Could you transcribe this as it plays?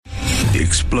The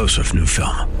explosive new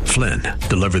film, Flynn,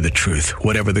 deliver the truth,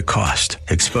 whatever the cost,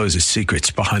 exposes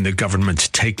secrets behind the government's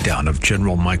takedown of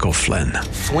General Michael Flynn.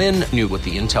 Flynn knew what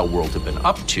the intel world had been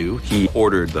up to. He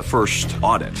ordered the first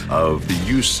audit of the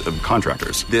use of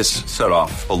contractors. This set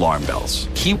off alarm bells.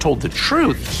 He told the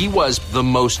truth. He was the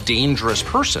most dangerous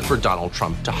person for Donald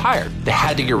Trump to hire. They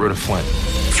had to get rid of Flynn.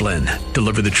 Flynn,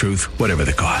 deliver the truth, whatever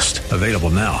the cost. Available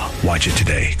now. Watch it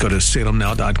today. Go to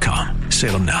salemnow.com.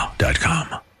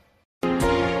 salemnow.com.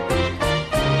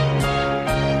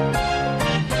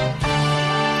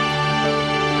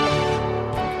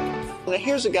 Now,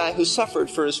 here's a guy who suffered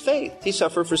for his faith. He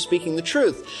suffered for speaking the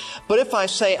truth. But if I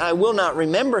say, I will not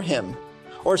remember him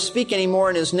or speak any more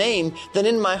in his name, then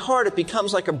in my heart it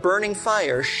becomes like a burning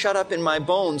fire shut up in my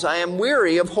bones. I am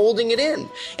weary of holding it in,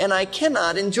 and I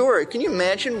cannot endure it. Can you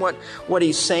imagine what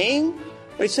he's saying?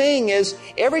 What he's saying is,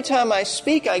 every time I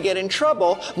speak, I get in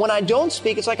trouble. When I don't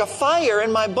speak, it's like a fire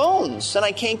in my bones, and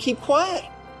I can't keep quiet.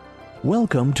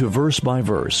 Welcome to Verse by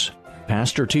Verse.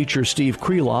 Pastor-teacher Steve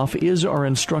Kreloff is our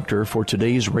instructor for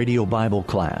today's radio Bible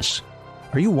class.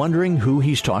 Are you wondering who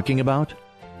he's talking about?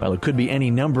 Well, it could be any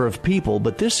number of people,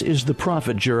 but this is the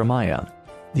prophet Jeremiah.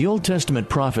 The Old Testament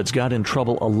prophets got in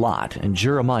trouble a lot, and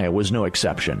Jeremiah was no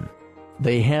exception.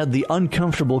 They had the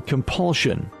uncomfortable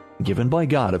compulsion, given by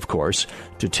God, of course,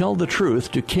 to tell the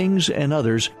truth to kings and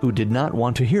others who did not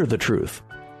want to hear the truth.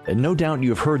 And no doubt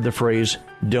you've heard the phrase,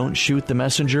 "Don't shoot the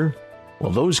messenger."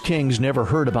 Well, those kings never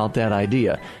heard about that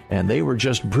idea, and they were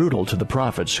just brutal to the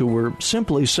prophets who were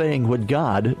simply saying what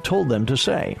God told them to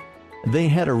say. They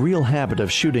had a real habit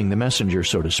of shooting the messenger,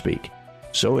 so to speak.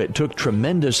 So it took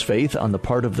tremendous faith on the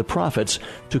part of the prophets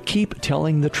to keep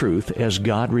telling the truth as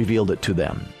God revealed it to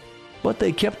them. But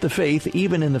they kept the faith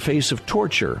even in the face of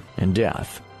torture and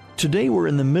death. Today we're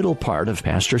in the middle part of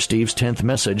Pastor Steve's 10th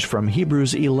message from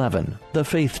Hebrews 11, the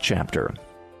faith chapter.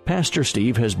 Pastor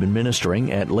Steve has been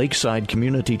ministering at Lakeside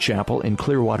Community Chapel in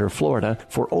Clearwater, Florida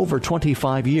for over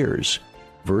 25 years.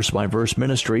 Verse by Verse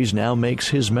Ministries now makes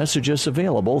his messages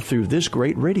available through this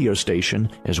great radio station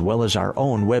as well as our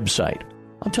own website.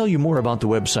 I'll tell you more about the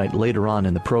website later on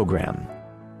in the program.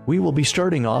 We will be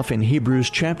starting off in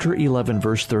Hebrews chapter 11,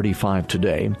 verse 35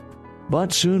 today,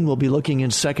 but soon we'll be looking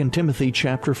in 2 Timothy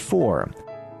chapter 4.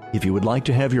 If you would like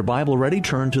to have your Bible ready,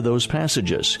 turn to those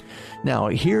passages. Now,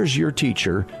 here's your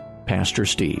teacher, Pastor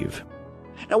Steve.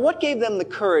 Now, what gave them the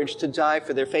courage to die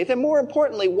for their faith? And more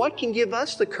importantly, what can give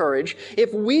us the courage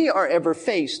if we are ever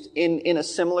faced in a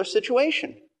similar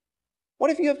situation?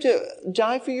 What if you have to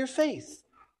die for your faith?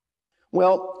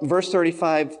 Well, verse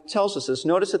 35 tells us this.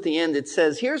 Notice at the end it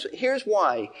says, here's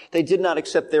why they did not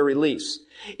accept their release.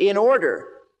 In order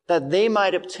that they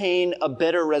might obtain a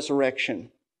better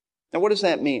resurrection. Now, what does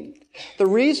that mean? The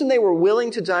reason they were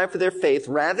willing to die for their faith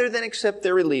rather than accept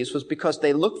their release was because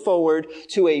they looked forward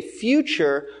to a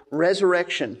future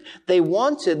resurrection. They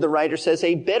wanted, the writer says,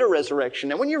 a better resurrection.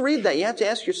 Now, when you read that, you have to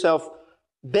ask yourself,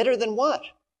 better than what?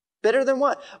 Better than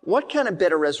what? What kind of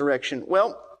better resurrection?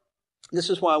 Well, this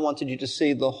is why I wanted you to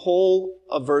see the whole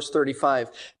of verse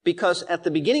 35. Because at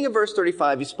the beginning of verse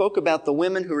 35, he spoke about the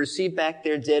women who received back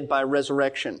their dead by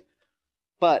resurrection.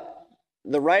 But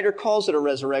the writer calls it a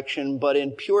resurrection, but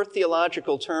in pure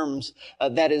theological terms,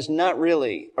 that is not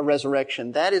really a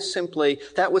resurrection. That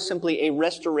was simply a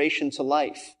restoration to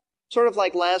life. Sort of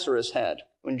like Lazarus had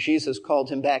when Jesus called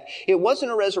him back. It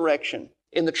wasn't a resurrection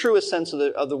in the truest sense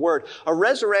of the word. A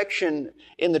resurrection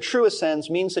in the truest sense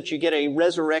means that you get a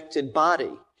resurrected body.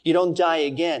 You don't die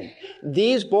again.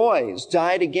 These boys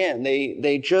died again.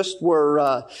 They just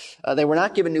were, they were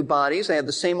not given new bodies. They had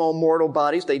the same old mortal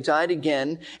bodies. They died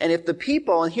again. And if the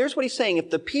people, and here's what he's saying,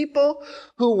 if the people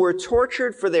who were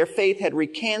tortured for their faith had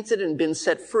recanted and been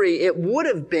set free, it would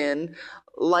have been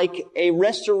like a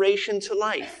restoration to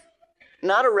life,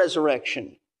 not a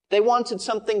resurrection. They wanted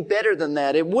something better than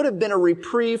that. It would have been a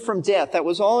reprieve from death. That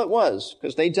was all it was,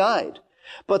 because they died.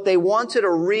 But they wanted a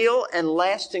real and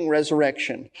lasting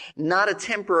resurrection, not a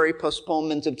temporary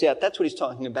postponement of death. That's what he's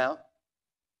talking about.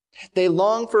 They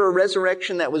longed for a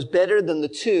resurrection that was better than the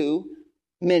two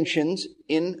mentioned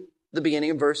in the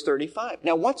beginning of verse 35.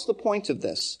 Now, what's the point of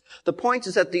this? The point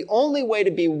is that the only way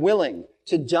to be willing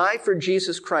to die for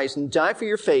Jesus Christ and die for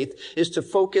your faith is to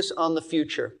focus on the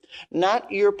future, not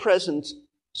your present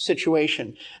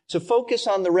situation, to focus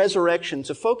on the resurrection,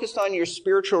 to focus on your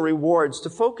spiritual rewards, to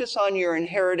focus on your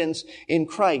inheritance in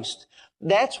Christ.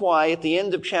 That's why at the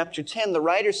end of chapter 10, the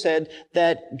writer said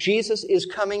that Jesus is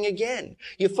coming again.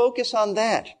 You focus on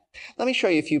that. Let me show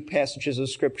you a few passages of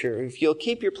Scripture. If you'll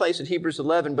keep your place at Hebrews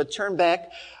 11, but turn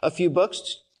back a few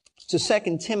books to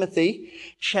 2 Timothy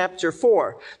chapter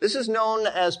 4. This is known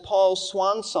as Paul's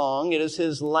swan song. It is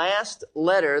his last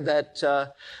letter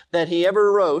that he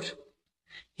ever wrote.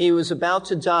 He was about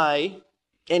to die,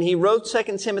 and he wrote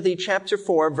 2 Timothy chapter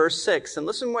 4, verse 6. And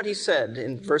listen what he said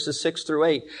in verses 6 through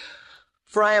 8.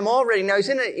 For I am already, now he's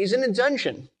in a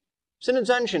dungeon. He's in a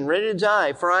dungeon, ready to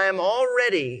die. For I am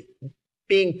already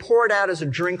being poured out as a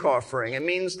drink offering. It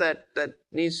means that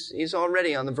he's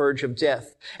already on the verge of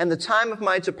death. And the time of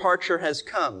my departure has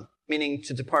come, meaning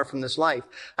to depart from this life.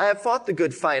 I have fought the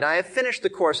good fight. I have finished the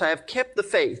course. I have kept the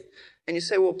faith. And you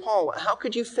say, well, Paul, how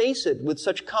could you face it with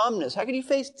such calmness? How could you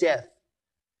face death?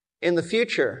 In the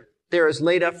future, there is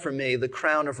laid up for me the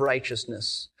crown of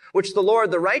righteousness, which the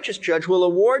Lord, the righteous judge, will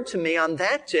award to me on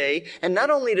that day, and not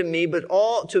only to me, but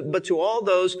to all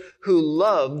those who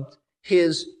loved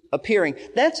his appearing.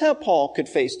 That's how Paul could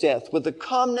face death, with the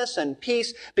calmness and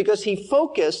peace, because he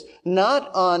focused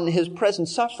not on his present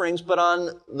sufferings, but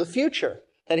on the future,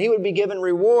 that he would be given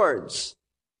rewards.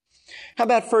 How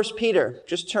about 1 Peter?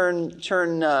 Just turn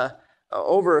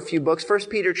over a few books. 1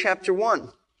 Peter chapter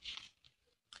 1.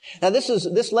 Now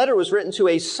this letter was written to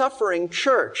a suffering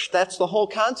church. That's the whole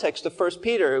context of 1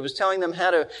 Peter. It was telling them how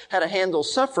to handle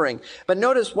suffering. But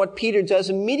notice what Peter does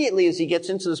immediately as he gets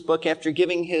into this book after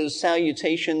giving his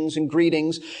salutations and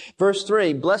greetings. Verse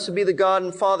 3, Blessed be the God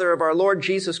and Father of our Lord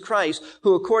Jesus Christ,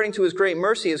 who according to his great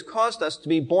mercy has caused us to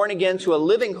be born again to a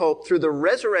living hope through the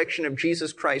resurrection of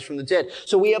Jesus Christ from the dead.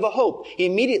 So we have a hope.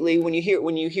 Immediately when you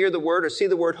hear the word or see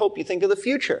the word hope, you think of the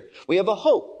future. We have a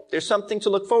hope. There's something to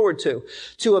look forward to.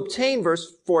 To obtain, verse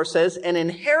 4 says, an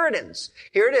inheritance.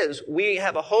 Here it is. We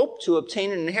have a hope to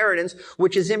obtain an inheritance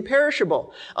which is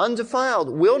imperishable, undefiled,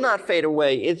 will not fade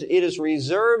away. It is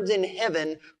reserved in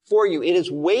heaven for you. It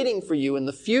is waiting for you in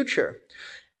the future.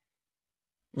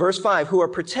 Verse 5, who are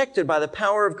protected by the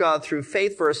power of God through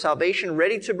faith for a salvation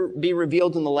ready to be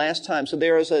revealed in the last time. So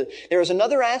there is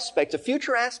another aspect, a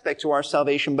future aspect to our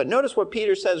salvation. But notice what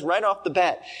Peter says right off the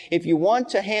bat. If you want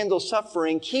to handle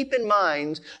suffering, keep in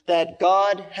mind that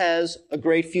God has a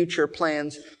great future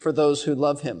plans for those who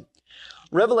love him.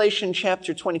 Revelation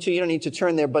chapter 22, you don't need to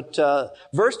turn there, but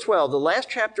verse 12, the last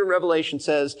chapter of Revelation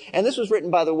says, and this was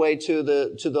written, by the way, to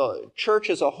the church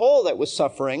as a whole that was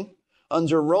suffering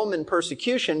under Roman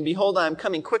persecution. Behold, I am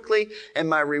coming quickly, and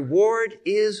my reward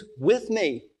is with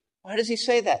me. Why does he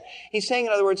say that? He's saying,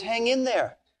 in other words, hang in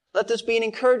there. Let this be an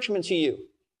encouragement to you.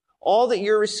 All that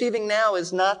you're receiving now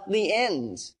is not the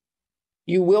end.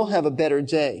 You will have a better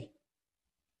day.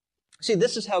 See,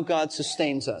 this is how God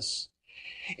sustains us.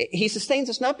 He sustains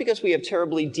us not because we have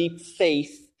terribly deep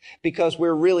faith, because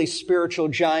we're really spiritual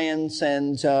giants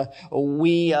and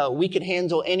we can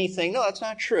handle anything. No, that's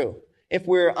not true. If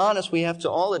we're honest, we have to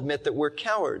all admit that we're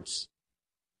cowards.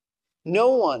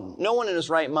 No one in his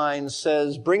right mind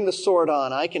says, bring the sword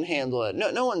on, I can handle it.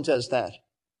 No one does that.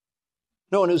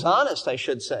 No one who's honest, I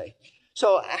should say.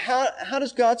 So how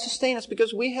does God sustain us?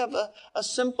 Because we have a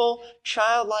simple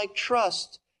childlike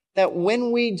trust that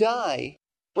when we die,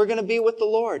 we're going to be with the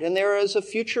Lord, and there is a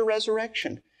future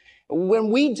resurrection.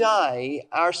 When we die,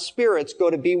 our spirits go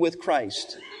to be with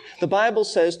Christ. The Bible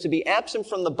says to be absent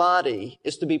from the body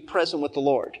is to be present with the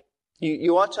Lord.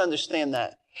 You ought to understand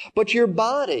that. But your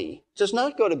body does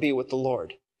not go to be with the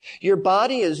Lord. Your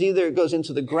body is either goes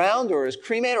into the ground or is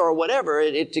cremated or whatever.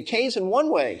 It decays in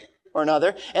one way or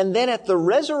another. And then at the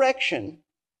resurrection,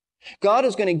 God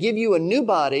is going to give you a new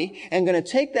body and going to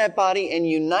take that body and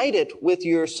unite it with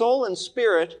your soul and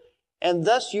spirit, and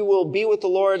thus you will be with the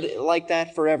Lord like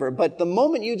that forever. But the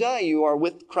moment you die, you are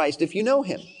with Christ if you know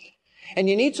him. And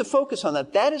you need to focus on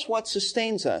that. That is what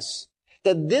sustains us.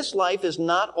 That this life is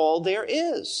not all there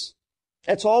is.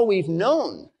 That's all we've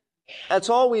known. That's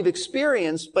all we've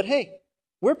experienced. But hey,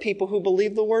 we're people who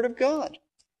believe the Word of God.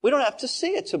 We don't have to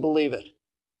see it to believe it.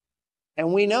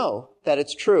 And we know that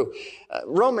it's true.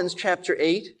 Romans chapter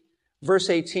 8, verse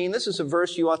 18. This is a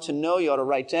verse you ought to know, you ought to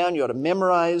write down, you ought to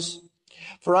memorize.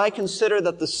 For I consider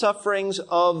that the sufferings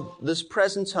of this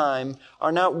present time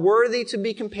are not worthy to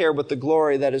be compared with the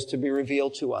glory that is to be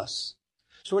revealed to us.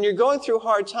 So when you're going through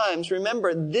hard times,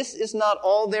 remember, this is not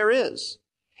all there is.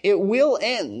 It will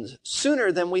end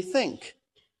sooner than we think.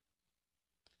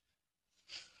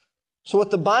 So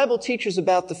what the Bible teaches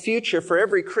about the future for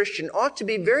every Christian ought to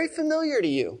be very familiar to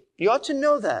you. You ought to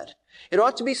know that. It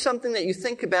ought to be something that you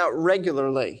think about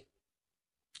regularly.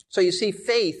 So you see,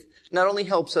 faith not only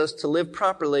helps us to live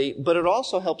properly, but it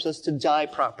also helps us to die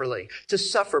properly, to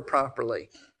suffer properly.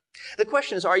 The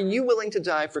question is, are you willing to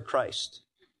die for Christ?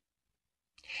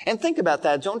 And think about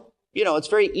that. It's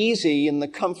very easy in the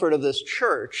comfort of this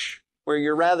church, where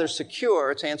you're rather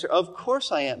secure, to answer, of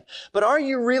course I am. But are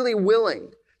you really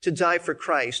willing to die for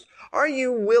Christ, are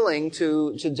you willing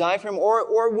to die for him,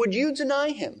 or would you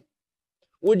deny him?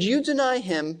 Would you deny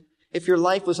him if your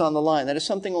life was on the line? That is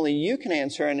something only you can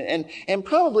answer. And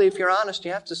probably, if you're honest,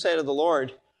 you have to say to the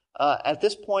Lord, at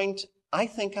this point, I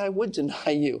think I would deny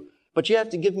you. But you have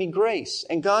to give me grace.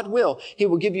 And God will. He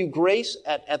will give you grace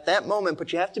at that moment,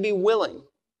 but you have to be willing.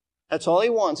 That's all he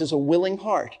wants, is a willing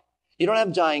heart. You don't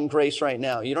have dying grace right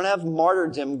now. You don't have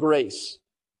martyrdom grace.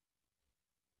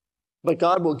 But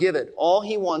God will give it. All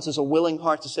he wants is a willing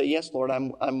heart to say, yes, Lord,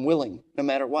 I'm willing, no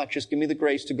matter what. Just give me the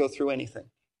grace to go through anything.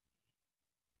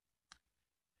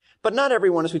 But not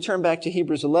everyone, as we turn back to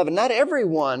Hebrews 11, not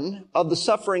everyone of the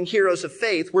suffering heroes of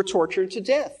faith were tortured to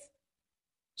death.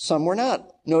 Some were not.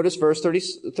 Notice verse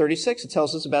 36. It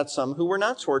tells us about some who were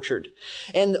not tortured.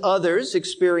 And others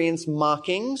experienced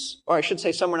mockings, or I should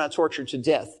say some were not tortured to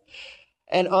death.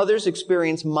 And others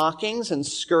experienced mockings and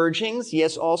scourgings,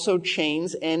 yes, also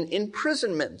chains and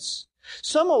imprisonments.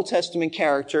 Some Old Testament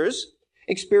characters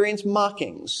experienced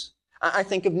mockings. I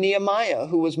think of Nehemiah,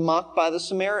 who was mocked by the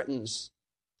Samaritans.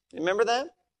 Remember that?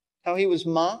 How he was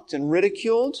mocked and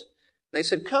ridiculed? They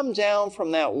said, come down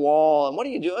from that wall. And what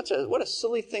do you do? What a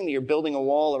silly thing that you're building a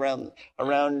wall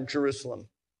around Jerusalem.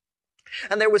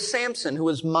 And there was Samson, who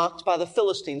was mocked by the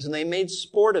Philistines, and they made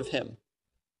sport of him.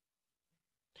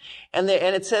 And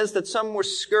it says that some were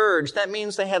scourged. That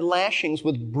means they had lashings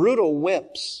with brutal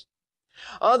whips.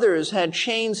 Others had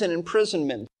chains and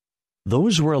imprisonment.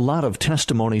 Those were a lot of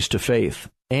testimonies to faith,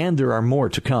 and there are more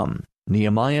to come.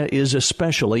 Nehemiah is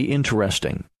especially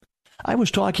interesting. I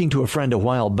was talking to a friend a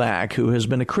while back who has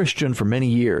been a Christian for many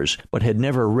years, but had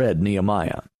never read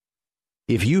Nehemiah.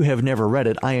 If you have never read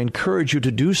it, I encourage you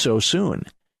to do so soon.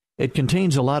 It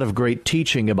contains a lot of great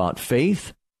teaching about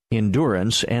faith,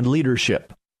 endurance, and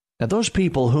leadership. Now, those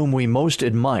people whom we most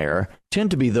admire tend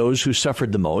to be those who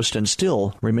suffered the most and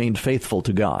still remained faithful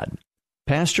to God.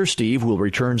 Pastor Steve will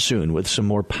return soon with some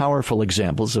more powerful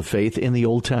examples of faith in the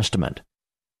Old Testament.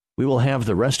 We will have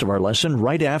the rest of our lesson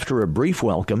right after a brief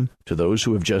welcome to those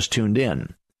who have just tuned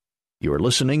in. You are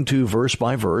listening to Verse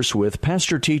by Verse with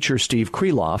Pastor-Teacher Steve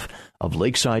Kreloff of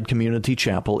Lakeside Community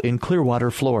Chapel in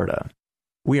Clearwater, Florida.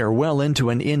 We are well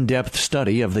into an in-depth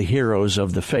study of the heroes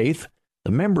of the faith,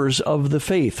 the members of the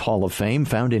Faith Hall of Fame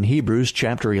found in Hebrews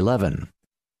chapter 11.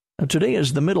 Now, today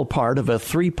is the middle part of a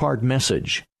three-part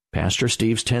message, Pastor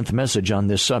Steve's 10th message on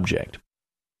this subject.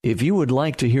 If you would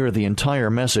like to hear the entire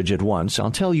message at once,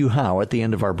 I'll tell you how at the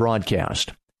end of our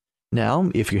broadcast. Now,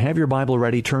 if you have your Bible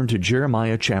ready, turn to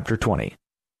Jeremiah chapter 20.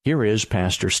 Here is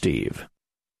Pastor Steve.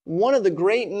 One of the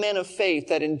great men of faith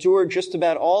that endured just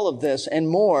about all of this and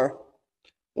more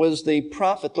was the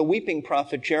prophet, the weeping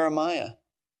prophet Jeremiah.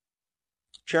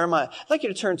 I'd like you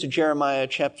to turn to Jeremiah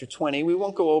chapter 20. We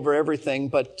won't go over everything,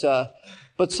 but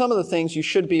some of the things you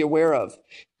should be aware of.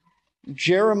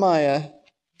 Jeremiah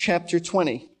chapter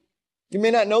 20. You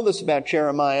may not know this about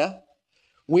Jeremiah.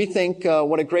 We think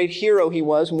what a great hero he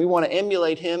was, and we want to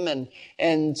emulate him, and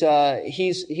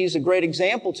he's a great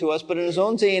example to us, but in his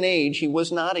own day and age, he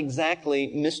was not exactly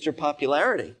Mr.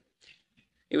 Popularity.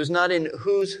 He was not in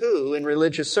who's who in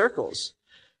religious circles.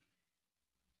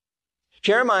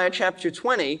 Jeremiah chapter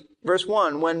 20, verse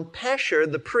 1, when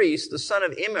Pashur the priest, the son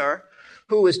of Immer,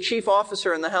 who was chief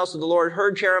officer in the house of the Lord,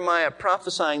 heard Jeremiah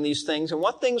prophesying these things. And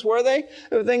what things were they?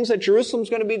 They were things that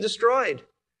Jerusalem's going to be destroyed.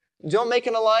 Don't make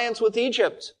an alliance with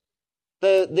Egypt.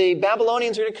 The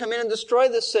Babylonians are going to come in and destroy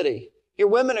this city. Your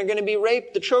women are going to be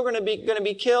raped. The children are going to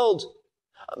be killed.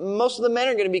 Most of the men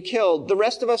are going to be killed. The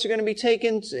rest of us are going to be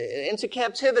taken into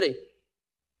captivity.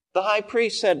 The high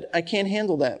priest said, I can't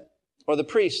handle that. Or the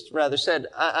priest, rather, said,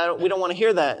 we don't want to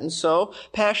hear that. And so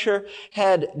Pashur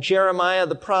had Jeremiah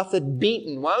the prophet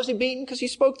beaten. Why was he beaten? Because he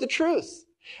spoke the truth.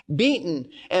 Beaten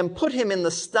and put him in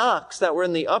the stocks that were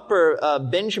in the upper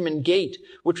Benjamin gate,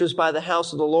 which was by the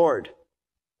house of the Lord.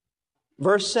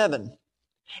 Verse 7.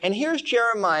 And here's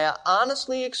Jeremiah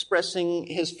honestly expressing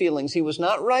his feelings. He was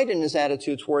not right in his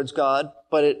attitude towards God,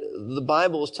 but the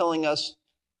Bible is telling us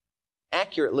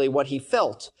accurately what he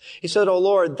felt. He said, O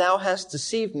Lord, thou hast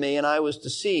deceived me, and I was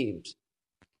deceived.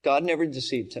 God never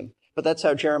deceived him, but that's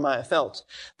how Jeremiah felt.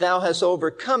 Thou hast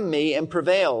overcome me and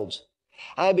prevailed.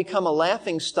 I have become a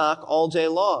laughing stock all day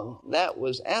long. That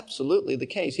was absolutely the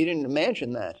case. He didn't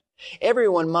imagine that.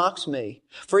 Everyone mocks me.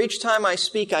 For each time I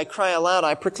speak, I cry aloud.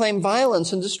 I proclaim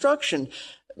violence and destruction.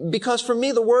 Because for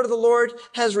me, the word of the Lord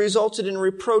has resulted in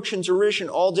reproach and derision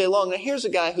all day long. Now, here's a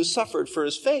guy who suffered for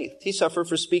his faith. He suffered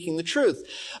for speaking the truth.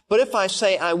 But if I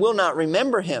say I will not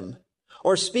remember him,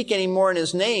 or speak any more in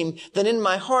his name, then in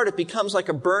my heart it becomes like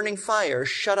a burning fire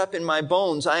shut up in my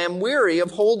bones. I am weary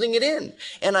of holding it in,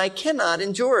 and I cannot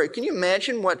endure it. Can you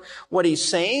imagine what he's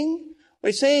saying? What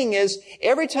he's saying is,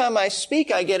 every time I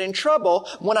speak, I get in trouble.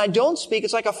 When I don't speak,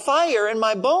 it's like a fire in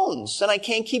my bones, and I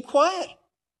can't keep quiet.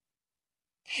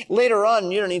 Later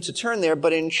on, you don't need to turn there,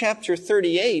 but in chapter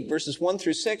 38, verses 1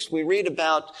 through 6, we read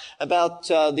about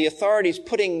the authorities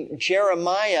putting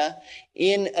Jeremiah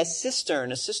in a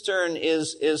cistern. A cistern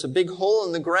is a big hole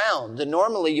in the ground, and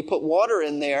normally you put water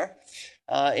in there.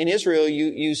 In Israel,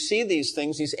 you see these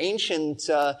things, these ancient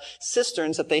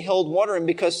cisterns that they held water in,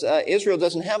 because Israel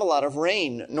doesn't have a lot of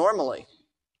rain normally.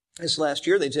 This last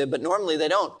year they did, but normally they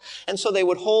don't. And so they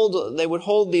would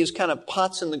hold these kind of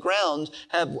pots in the ground,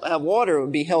 have water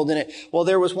would be held in it. Well,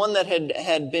 there was one that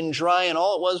had been dry, and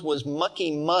all it was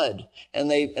mucky mud.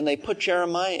 And they put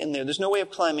Jeremiah in there. There's no way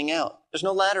of climbing out. There's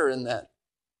no ladder in that.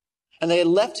 And they had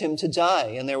left him to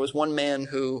die. And there was one man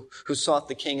who sought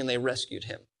the king, and they rescued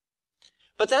him.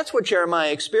 But that's what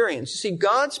Jeremiah experienced. You see,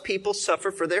 God's people suffer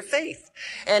for their faith.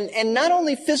 And not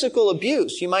only physical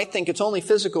abuse. You might think it's only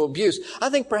physical abuse.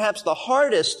 I think perhaps the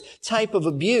hardest type of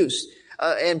abuse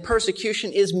and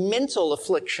persecution is mental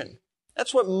affliction.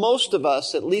 That's what most of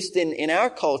us, at least in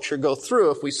our culture, go through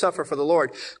if we suffer for the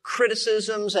Lord.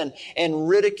 Criticisms and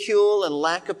ridicule and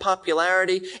lack of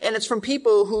popularity. And it's from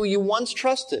people who you once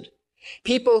trusted.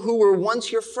 People who were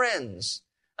once your friends.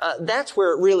 That's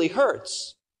where it really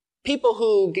hurts. People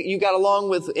who you got along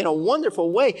with in a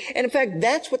wonderful way. And in fact,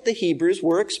 that's what the Hebrews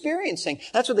were experiencing.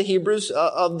 That's what the Hebrews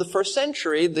of the first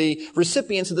century, the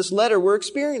recipients of this letter, were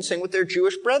experiencing with their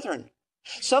Jewish brethren.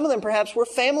 Some of them perhaps were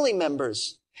family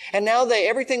members. And now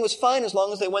everything was fine as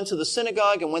long as they went to the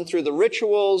synagogue and went through the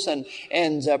rituals and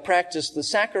practiced the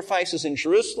sacrifices in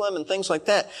Jerusalem and things like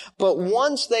that. But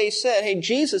once they said, hey,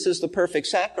 Jesus is the perfect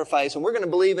sacrifice, and we're going to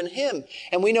believe in him,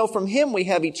 and we know from him we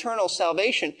have eternal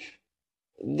salvation,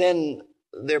 then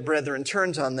their brethren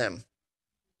turned on them.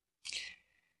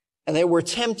 And they were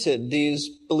tempted, these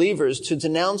believers, to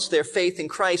denounce their faith in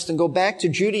Christ and go back to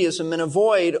Judaism and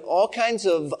avoid all kinds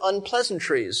of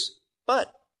unpleasantries.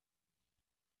 But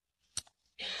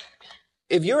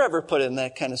if you're ever put in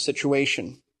that kind of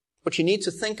situation, what you need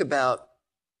to think about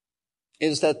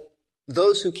is that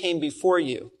those who came before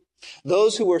you,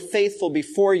 those who were faithful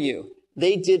before you,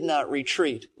 they did not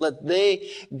retreat. Let they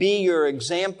be your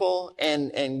example,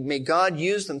 and may God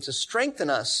use them to strengthen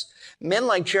us. Men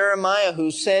like Jeremiah, who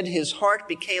said his heart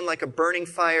became like a burning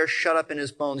fire shut up in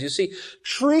his bones. You see,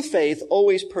 true faith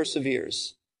always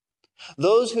perseveres.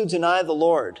 Those who deny the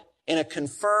Lord in a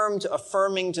confirmed,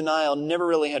 affirming denial never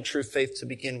really had true faith to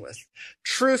begin with.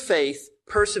 True faith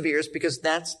perseveres because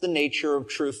that's the nature of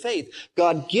true faith.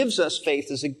 God gives us faith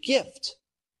as a gift.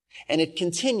 And it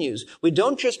continues. We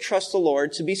don't just trust the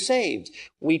Lord to be saved.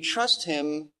 We trust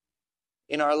him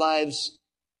in our lives,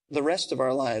 the rest of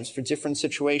our lives, for different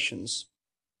situations.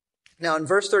 Now, in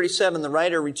verse 37, the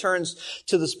writer returns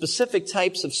to the specific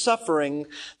types of suffering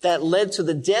that led to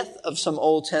the death of some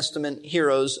Old Testament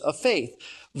heroes of faith.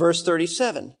 Verse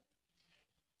 37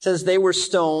 says, they were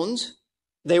stoned,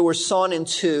 they were sawn in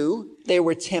two, they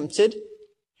were tempted,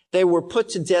 they were put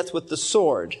to death with the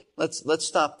sword. Let's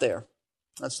stop there.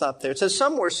 Let's stop there. It says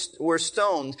some were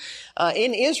stoned.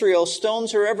 In Israel,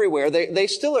 stones are everywhere. They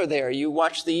still are there. You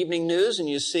watch the evening news and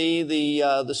you see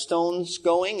the stones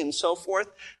going and so forth.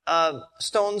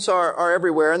 Stones are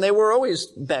everywhere, and they were always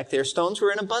back there. Stones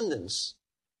were in abundance.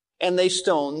 And they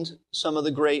stoned some of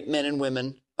the great men and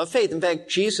women of faith. In fact,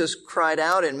 Jesus cried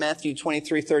out in Matthew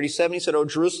 23:37. He said, "O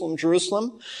Jerusalem,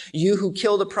 Jerusalem, you who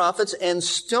kill the prophets and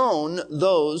stone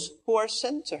those who are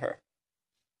sent to her."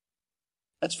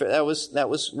 That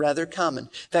was rather common.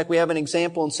 In fact, we have an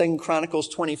example in 2 Chronicles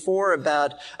 24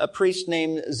 about a priest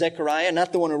named Zechariah,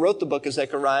 not the one who wrote the book of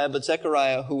Zechariah, but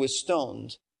Zechariah who was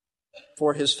stoned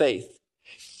for his faith.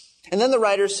 And then the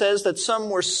writer says that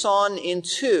some were sawn in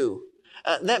two.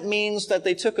 That means that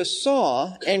they took a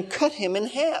saw and cut him in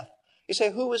half. You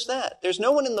say, who was that? There's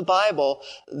no one in the Bible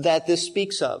that this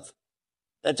speaks of.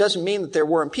 That doesn't mean that there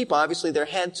weren't people. Obviously, there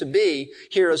had to be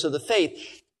heroes of the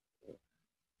faith.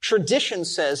 Tradition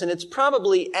says, and it's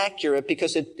probably accurate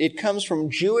because it comes from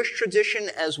Jewish tradition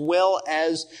as well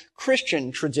as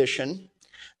Christian tradition,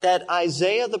 that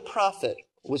Isaiah the prophet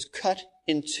was cut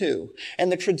in two.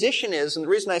 And the tradition is, and the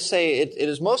reason I say it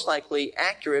is most likely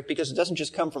accurate because it doesn't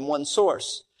just come from one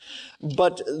source,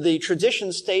 but the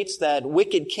tradition states that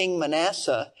wicked King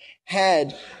Manasseh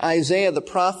had Isaiah the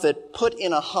prophet put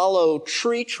in a hollow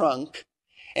tree trunk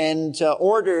and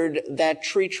ordered that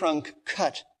tree trunk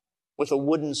cut with a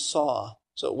wooden saw,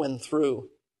 so it went through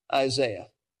Isaiah.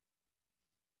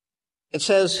 It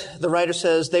says, the writer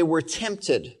says, they were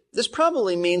tempted. This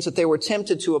probably means that they were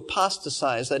tempted to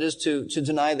apostatize, that is, to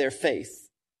deny their faith.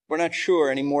 We're not sure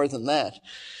any more than that.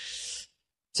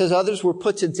 It says others were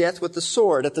put to death with the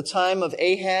sword. At the time of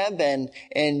Ahab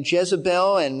and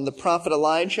Jezebel and the prophet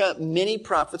Elijah, many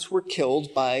prophets were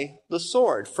killed by the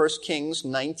sword. 1 Kings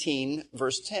 19,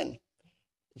 verse 10.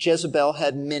 Jezebel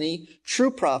had many true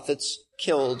prophets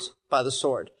killed by the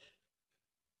sword.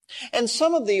 And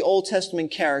some of the Old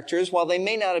Testament characters, while they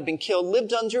may not have been killed,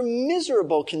 lived under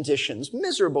miserable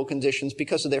conditions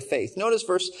because of their faith. Notice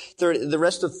the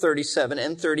rest of 37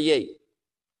 and 38.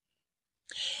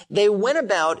 They went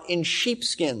about in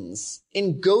sheepskins,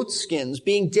 in goatskins,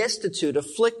 being destitute,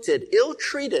 afflicted,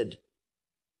 ill-treated.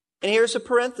 And here's a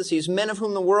parenthesis, men of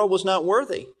whom the world was not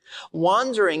worthy,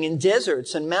 wandering in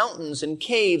deserts and mountains and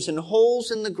caves and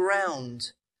holes in the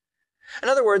ground. In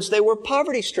other words, they were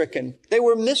poverty-stricken. They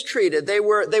were mistreated. They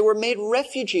were made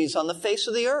refugees on the face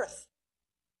of the earth.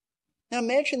 Now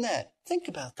imagine that. Think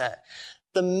about that.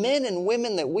 The men and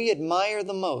women that we admire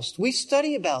the most, we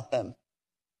study about them.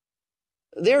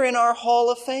 They're in our Hall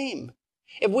of Fame.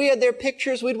 If we had their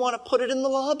pictures, we'd want to put it in the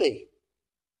lobby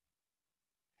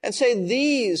and say,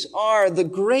 these are the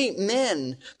great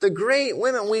men, the great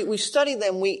women. We study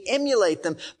them, we emulate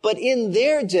them. But in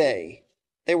their day,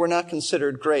 they were not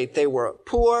considered great. They were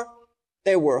poor,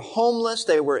 they were homeless,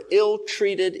 they were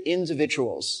ill-treated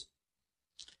individuals.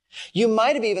 You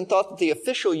might have even thought that the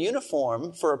official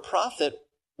uniform for a prophet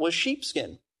was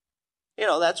sheepskin. You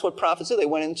know, that's what prophets do. They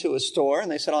went into a store and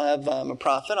they said, I'll have a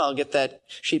prophet, I'll get that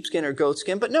sheepskin or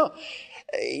goatskin. But no,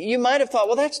 you might have thought,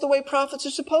 well, that's the way prophets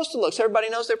are supposed to look. So everybody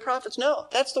knows they're prophets. No,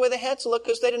 that's the way they had to look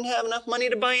because they didn't have enough money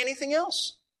to buy anything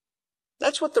else.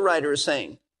 That's what the writer is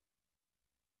saying.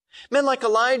 Men like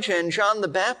Elijah and John the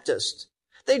Baptist,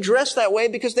 they dressed that way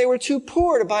because they were too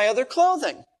poor to buy other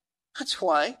clothing. That's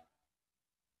why.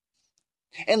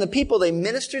 And the people they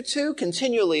ministered to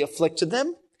continually afflicted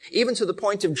them, even to the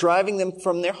point of driving them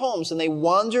from their homes. And they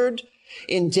wandered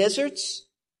in deserts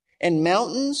and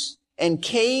mountains and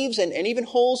caves and even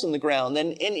holes in the ground.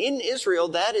 And in Israel,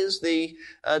 that is the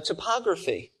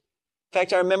topography. In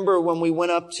fact, I remember when we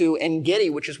went up to En-Gedi,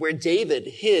 which is where David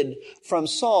hid from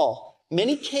Saul,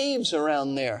 many caves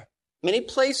around there, many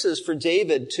places for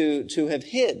David to have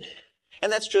hid.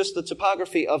 And that's just the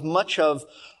topography of much of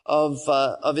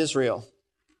Israel.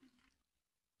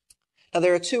 Now,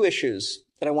 there are two issues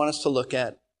that I want us to look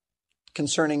at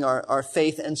concerning our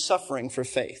faith and suffering for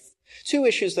faith. Two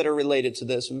issues that are related to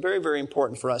this and very, very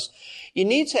important for us. You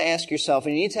need to ask yourself,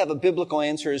 and you need to have a biblical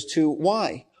answer as to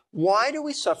why. Why do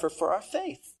we suffer for our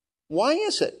faith? Why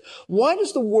is it? Why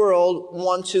does the world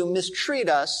want to mistreat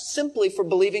us simply for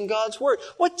believing God's word?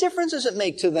 What difference does it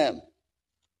make to them?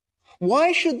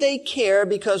 Why should they care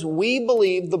because we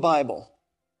believe the Bible?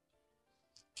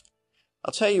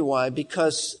 I'll tell you why.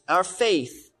 Because our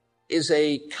faith is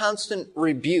a constant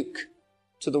rebuke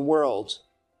to the world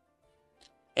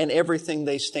and everything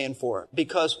they stand for.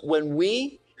 Because when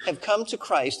we have come to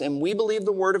Christ and we believe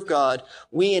the Word of God,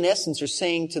 we in essence are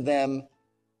saying to them,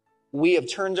 we have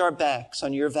turned our backs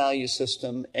on your value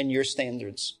system and your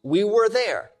standards. We were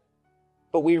there,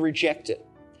 but we reject it.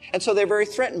 And so they're very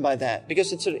threatened by that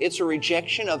because it's a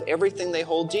rejection of everything they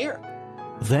hold dear.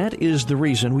 That is the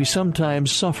reason we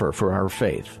sometimes suffer for our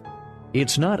faith.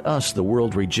 It's not us the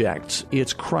world rejects,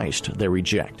 it's Christ they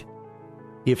reject.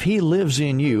 If He lives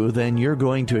in you, then you're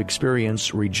going to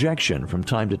experience rejection from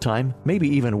time to time, maybe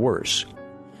even worse.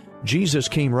 Jesus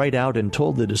came right out and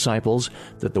told the disciples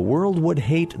that the world would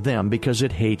hate them because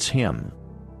it hates Him.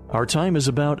 Our time is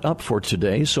about up for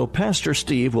today, so Pastor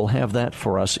Steve will have that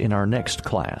for us in our next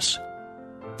class.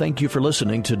 Thank you for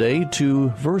listening today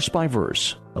to Verse by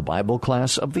Verse, a Bible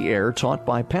class of the air taught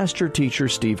by pastor-teacher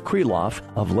Steve Kreloff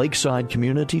of Lakeside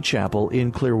Community Chapel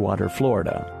in Clearwater,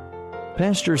 Florida.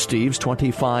 Pastor Steve's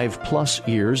 25-plus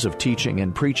years of teaching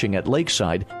and preaching at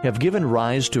Lakeside have given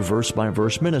rise to Verse by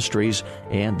Verse Ministries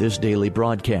and this daily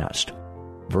broadcast.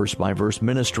 Verse by Verse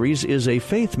Ministries is a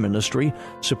faith ministry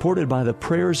supported by the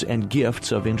prayers and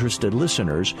gifts of interested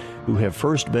listeners who have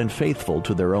first been faithful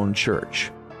to their own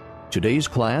church. Today's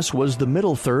class was the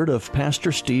middle third of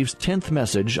Pastor Steve's 10th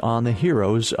message on the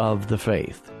heroes of the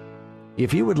faith.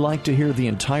 If you would like to hear the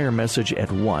entire message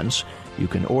at once, you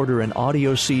can order an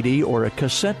audio CD or a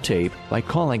cassette tape by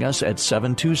calling us at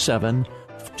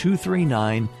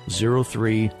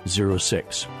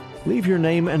 727-239-0306. Leave your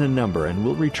name and a number, and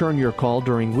we'll return your call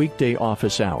during weekday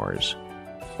office hours.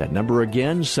 That number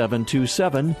again,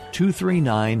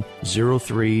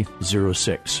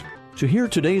 727-239-0306. To hear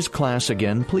today's class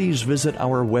again, please visit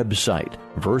our website,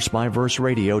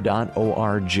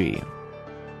 versebyverseradio.org.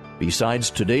 Besides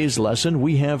today's lesson,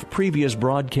 we have previous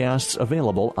broadcasts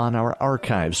available on our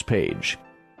archives page.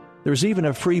 There's even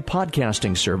a free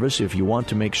podcasting service if you want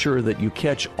to make sure that you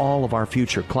catch all of our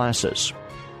future classes.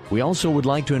 We also would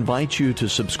like to invite you to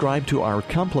subscribe to our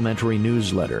complimentary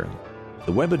newsletter.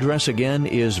 The web address again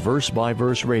is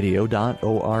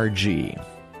versebyverseradio.org.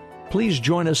 Please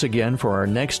join us again for our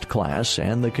next class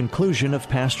and the conclusion of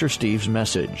Pastor Steve's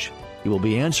message. He will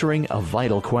be answering a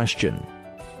vital question.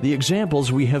 The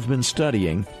examples we have been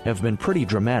studying have been pretty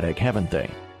dramatic, haven't they?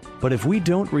 But if we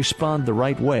don't respond the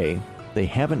right way, they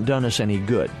haven't done us any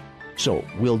good. So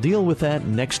we'll deal with that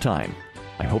next time.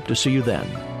 I hope to see you then.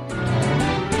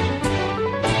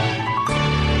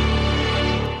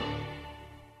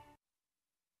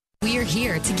 We're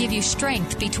here to give you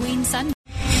strength between Sundays.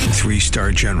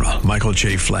 3-star General Michael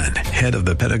J. Flynn, head of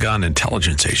the Pentagon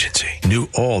Intelligence Agency, knew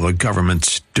all the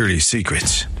government's dirty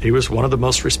secrets. He was one of the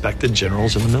most respected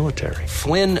generals in the military.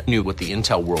 Flynn knew what the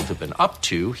intel world had been up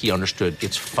to. He understood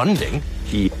its funding.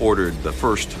 He ordered the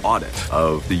first audit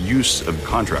of the use of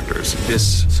contractors.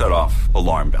 This set off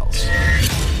alarm bells.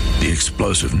 The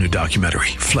explosive new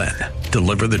documentary, Flynn,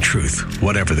 Deliver the Truth,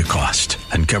 Whatever the Cost,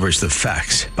 uncovers the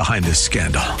facts behind this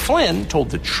scandal. Flynn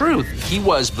told the truth. He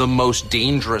was the most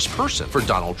dangerous person for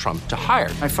Donald Trump to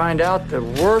hire. I find out the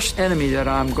worst enemy that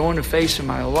I'm going to face in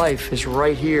my life is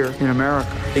right here in America.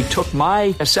 They took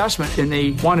my assessment and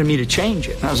they wanted me to change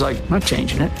it. And I was like, I'm not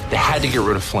changing it. They had to get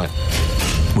rid of Flynn.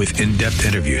 With in-depth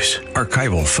interviews,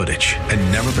 archival footage,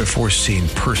 and never-before-seen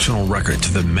personal records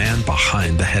of the man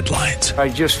behind the headlines. I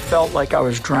just felt like I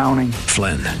was drowning.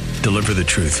 Flynn, Deliver the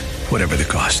Truth, Whatever the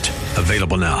Cost.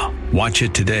 Available now. Watch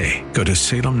it today. Go to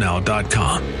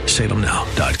salemnow.com.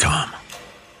 salemnow.com.